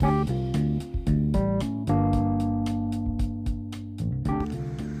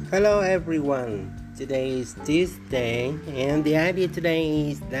Hello everyone, today is Tuesday and the idea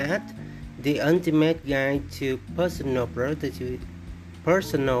today is that the ultimate guide to personal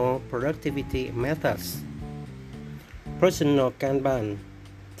productivity methods. Personal Kanban,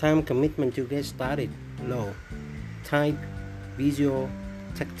 time commitment to get started, low, type, visual,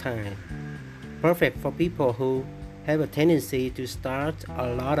 tactile. Perfect for people who have a tendency to start a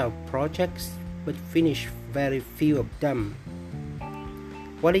lot of projects but finish very few of them.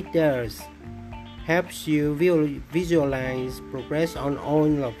 What it does helps you visualize progress on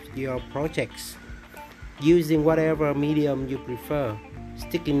all of your projects using whatever medium you prefer.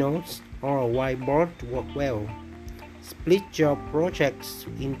 Sticky notes or a whiteboard work well. Split your projects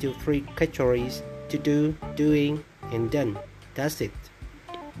into 3 categories: to do, doing, and done. That's it.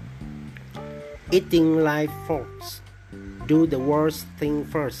 Eating like forks. Do the worst thing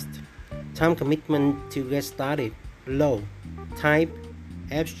first. Time commitment to get started, low. Type,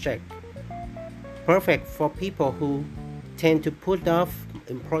 abstract. Perfect for people who tend to put off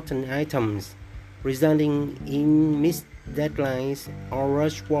important items, resulting in missed deadlines or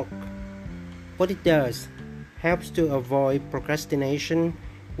rush work. What it does helps to avoid procrastination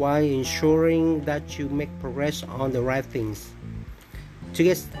while ensuring that you make progress on the right things. To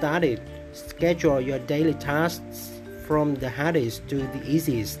get started, schedule your daily tasks from the hardest to the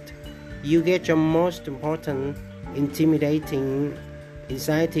easiest. You get your most important, intimidating,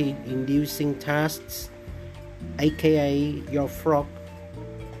 anxiety-inducing tasks, aka your frog,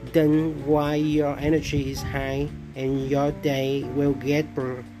 done while your energy is high and your day will get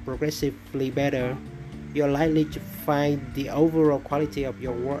progressively better. You're likely to find the overall quality of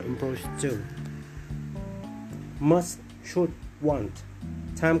your work improves too. Must, should, want.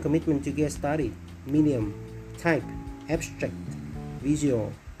 Time commitment to get started, medium. Type, abstract,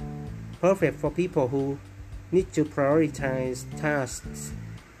 visual. Perfect for people who need to prioritize tasks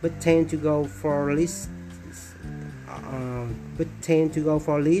but tend to go for lists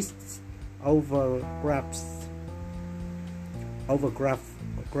over graphs.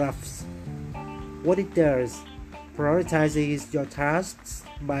 What it does prioritizes your tasks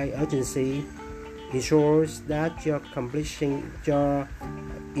by urgency, ensures that you're accomplishing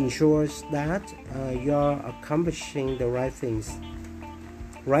the right things.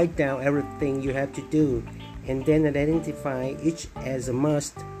 Write down everything you have to do and then identify each as a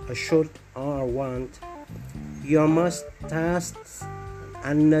must, a should, or a want. Your must tasks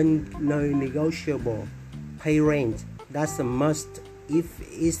are non-negotiable. Pay rent, that's a must if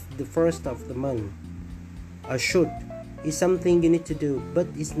it's the first of the month. A should is something you need to do, but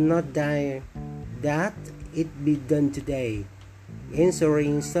it's not dire that it be done today.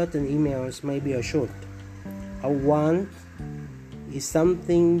 Answering certain emails may be a should. A want is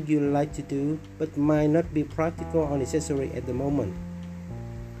something you like to do but might not be practical or necessary at the moment.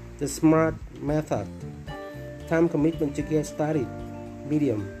 The SMART method. Time commitment to get started,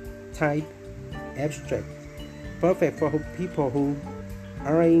 medium. Type, abstract. Perfect for people who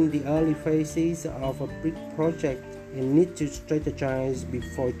are in the early phases of a big project and need to strategize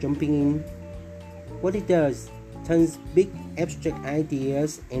before jumping in. What it does turns big abstract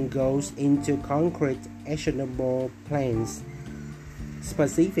ideas and goals into concrete, actionable plans.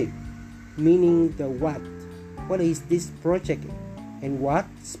 Specific, meaning the what. What is this project and what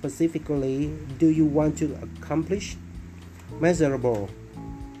specifically do you want to accomplish? Measurable.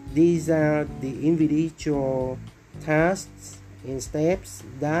 These are the individual tasks and steps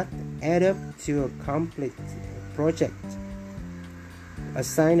that add up to a complete project.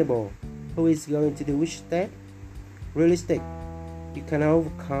 Assignable. Who is going to do which step? Realistic. You can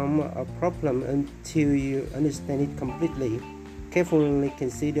overcome a problem until you understand it completely. Carefully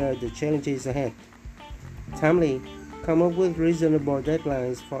consider the challenges ahead. Timely. Come up with reasonable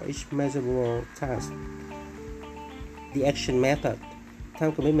deadlines for each measurable task. The action method.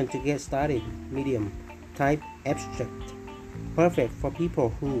 Time commitment to get started, medium. Type, abstract. Perfect for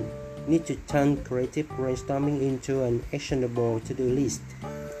people who need to turn creative brainstorming into an actionable to-do list.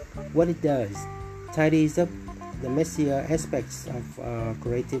 What it does tidies up the messier aspects of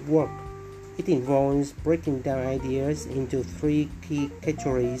creative work. It involves breaking down ideas into 3 key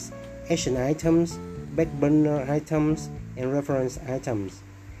categories: action items, back burner items, and reference items.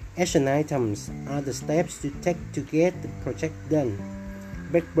 Action items are the steps to take to get the project done.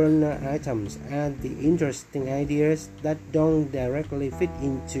 Back burner items are the interesting ideas that don't directly fit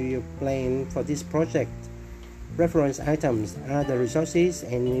into your plan for this project. Reference items are the resources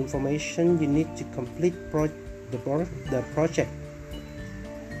and information you need to complete the project.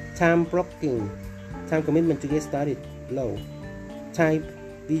 Time blocking. Time commitment to get started, low. Type,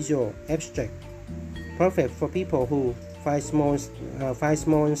 visual, abstract. Perfect for people who five small, five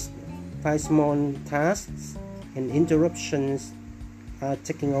small, five small tasks, and interruptions are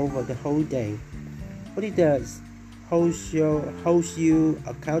taking over the whole day. What it does holds you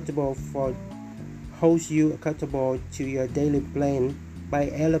accountable to your daily plan by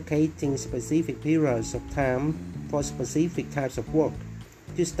allocating specific periods of time for specific types of work.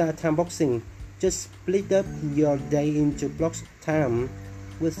 To start time boxing, just split up your day into blocks of time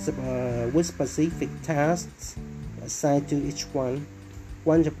with specific tasks assigned to each one.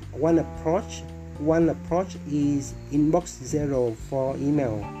 One approach is inbox zero for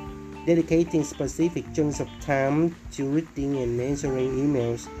email, dedicating specific chunks of time to reading and answering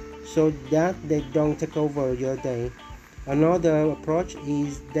emails so that they don't take over your day. Another approach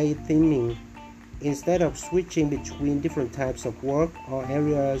is day theming. Instead of switching between different types of work or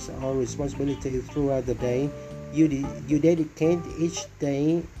areas of responsibility throughout the day, you dedicate each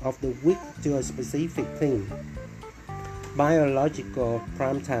day of the week to a specific theme. Biological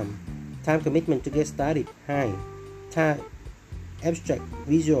prime time. Time commitment to get started high. Type abstract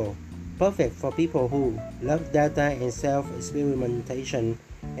visual. Perfect for people who love data and self-experimentation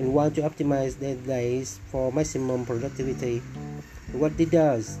and want to optimize their days for maximum productivity. What it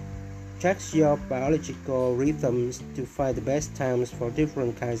does: tracks your biological rhythms to find the best times for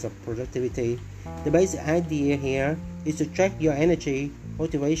different kinds of productivity. The basic idea here is to track your energy,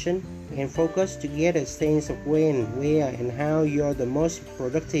 motivation, and focus to get a sense of when, where, and how you're the most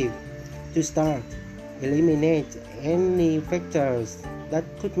productive. To start, eliminate any factors that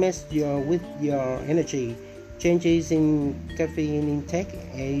could mess with your energy. Changes in caffeine intake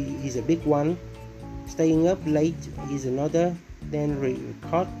is a big one. Staying up late is another. Then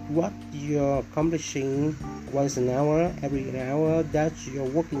record what you're accomplishing once an hour, every hour that you're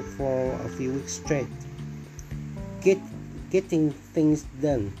working for a few weeks straight. Getting things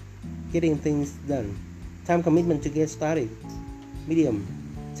done. Time commitment to get started. Medium.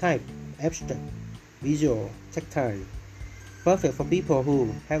 Type abstract, visual, tactile. Perfect for people who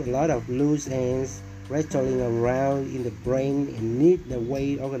have a lot of loose ends rattling around in the brain and need a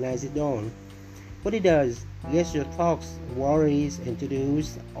way organized on. What it does: gets your thoughts, worries, and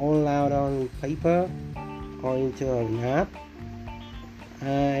to-dos all out on paper or into an app,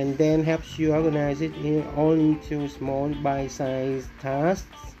 and then helps you organize it all into small bite-sized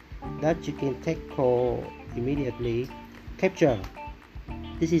tasks that you can tackle immediately. Capture.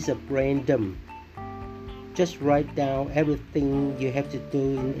 This is a brain dump. Just write down everything you have to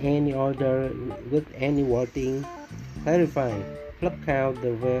do in any order with any wording. Clarify. Pluck out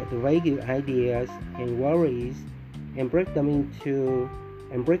the vague ideas and worries and break them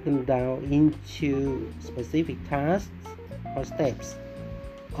down into specific tasks or steps.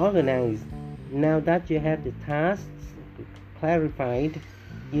 Organize. Now that you have the tasks clarified,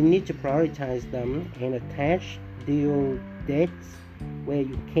 you need to prioritize them and attach due dates where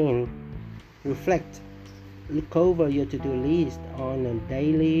you can. Reflect. Look over your to-do list on a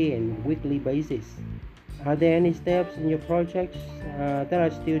daily and weekly basis. Are there any steps in your projects that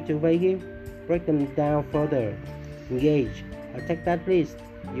are still too vague? Break them down further. Engage. Attack that list.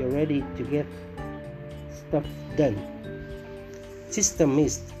 You're ready to get stuff done.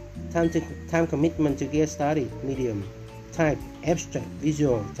 Systemist. Time commitment to get started. Medium. Type abstract,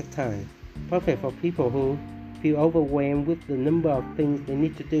 visual, tactile. Perfect for people who feel overwhelmed with the number of things they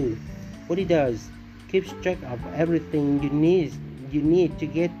need to do. What it does: keeps track of everything you need to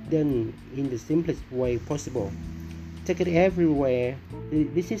get done in the simplest way possible. Take it everywhere.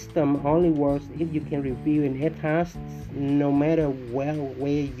 The system only works if you can review and add tasks no matter where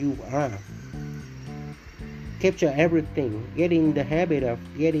you are. Capture everything. Get in the habit of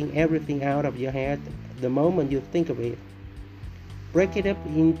getting everything out of your head the moment you think of it. Break it up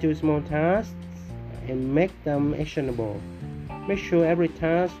into small tasks and make them actionable. Make sure every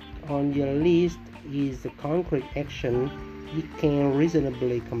task on your list is a concrete action you can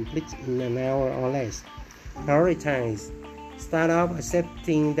reasonably complete in an hour or less. Prioritize. Start off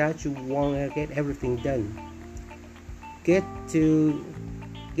accepting that you won't get everything done. Get to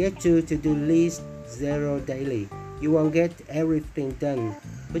to-do list zero daily. You won't get everything done,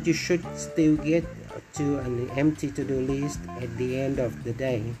 but you should still get to an empty to-do list at the end of the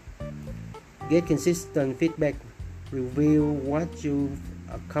day. Get consistent feedback. Review what you've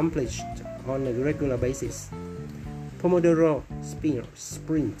accomplished on a regular basis. Pomodoro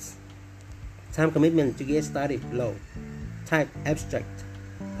sprints. Time commitment to get started low. Type abstract.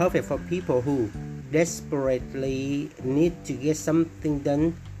 Perfect for people who desperately need to get something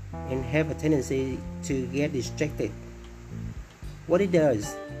done and have a tendency to get distracted. What it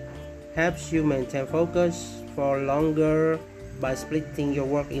does: helps you maintain focus for longer by splitting your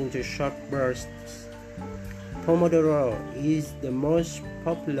work into short bursts. Pomodoro is the most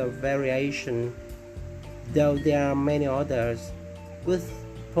popular variation, though there are many others. With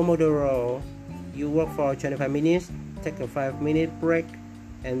Pomodoro, you work for 25 minutes, take a 5-minute break,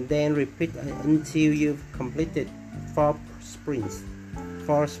 and then repeat until you've completed 4 sprints.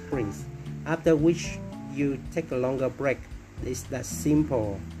 After which you take a longer break. It's that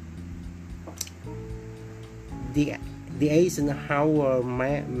simple. The Eisenhower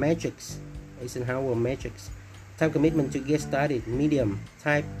matrix. Time commitment to get started, medium.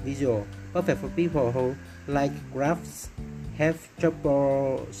 Type, visual. Perfect for people who like graphs, have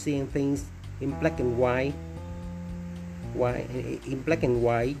trouble seeing things in black and white,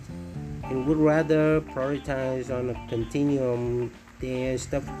 and would rather prioritize on a continuum than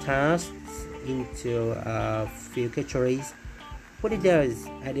stuff tasks into a few categories. What it does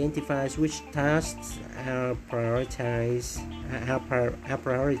identifies which tasks are priorities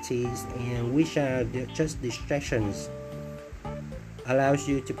and which are just distractions. Allows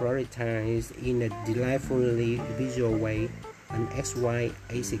you to prioritize in a delightfully visual way. An XY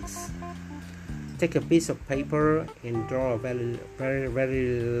axis. Take a piece of paper and draw a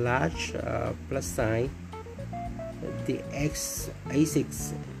very large plus sign. The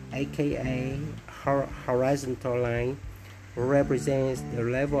X-axis, aka horizontal line, represents the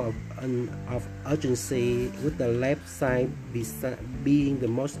level of urgency, with the left side being the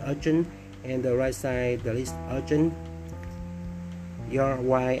most urgent and the right side the least urgent. Your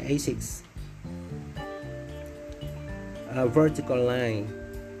Y-axis, a vertical line,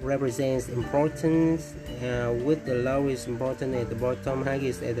 represents importance, with the lowest important at the bottom,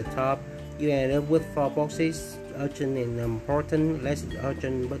 highest at the top. You end up with 4 boxes: urgent and important, less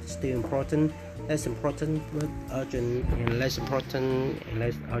urgent but still important, less important but urgent, and less important and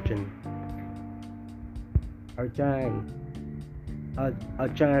less urgent.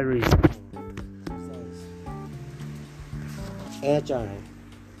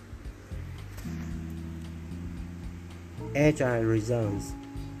 Agile results.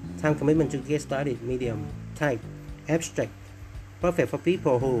 Time commitment to get started, medium. Type, abstract. Perfect for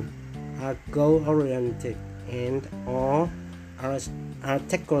people who are goal-oriented and or are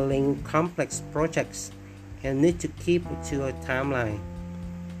tackling complex projects and need to keep to a timeline.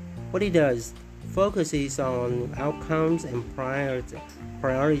 What it does focuses on outcomes and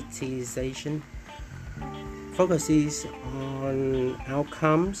prioritization.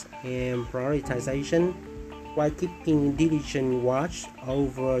 While keeping diligent watch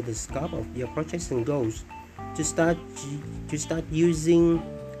over the scope of your projects and goals. To start using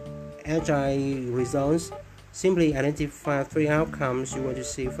agile results, simply identify 3 outcomes you want to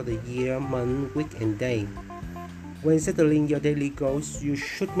see for the year, month, week, and day. When settling your daily goals, you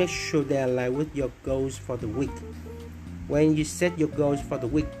should make sure they align with your goals for the week. When you set your goals for the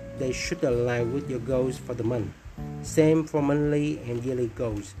week, they should align with your goals for the month. Same for monthly and yearly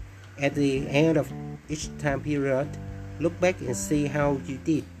goals. At the end of each time period, look back and see how you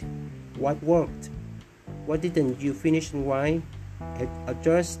did, what worked, what didn't you finish and why, and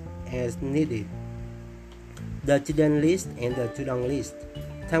adjust as needed. The to-do list and the to-do list.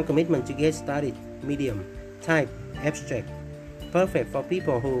 Time commitment to get started, medium. Type, abstract. Perfect for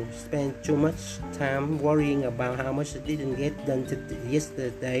people who spend too much time worrying about how much they didn't get done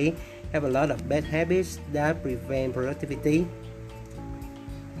yesterday, have a lot of bad habits that prevent productivity.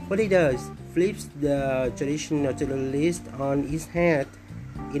 What it does flips the traditional to-do list on its head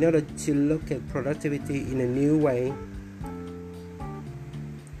in order to look at productivity in a new way.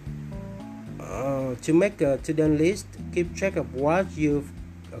 To make a to-do list, keep track of what you've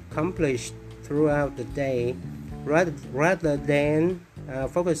accomplished throughout the day, rather than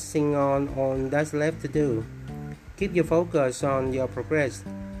focusing on that's left to do. Keep your focus on your progress.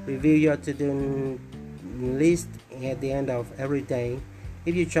 Review your to-do list at the end of every day.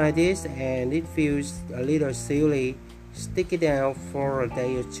 If you try this and it feels a little silly, stick it out for a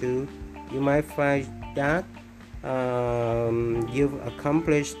day or two. You might find that you've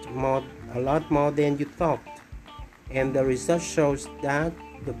accomplished a lot more than you thought, and the research shows that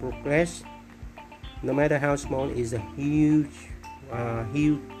the progress, no matter how small, is a huge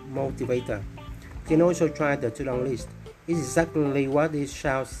motivator. You can also try the to-do list. It's exactly what it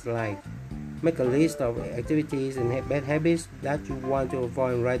sounds like. Make a list of activities and bad habits that you want to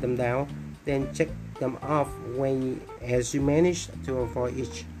avoid and write them down. Then check them off as you manage to avoid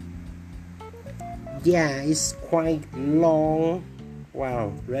each. Yeah, it's quite long.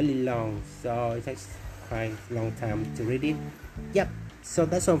 Wow, really long. So it takes quite a long time to read it. Yep. So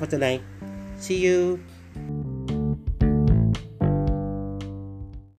that's all for today. See you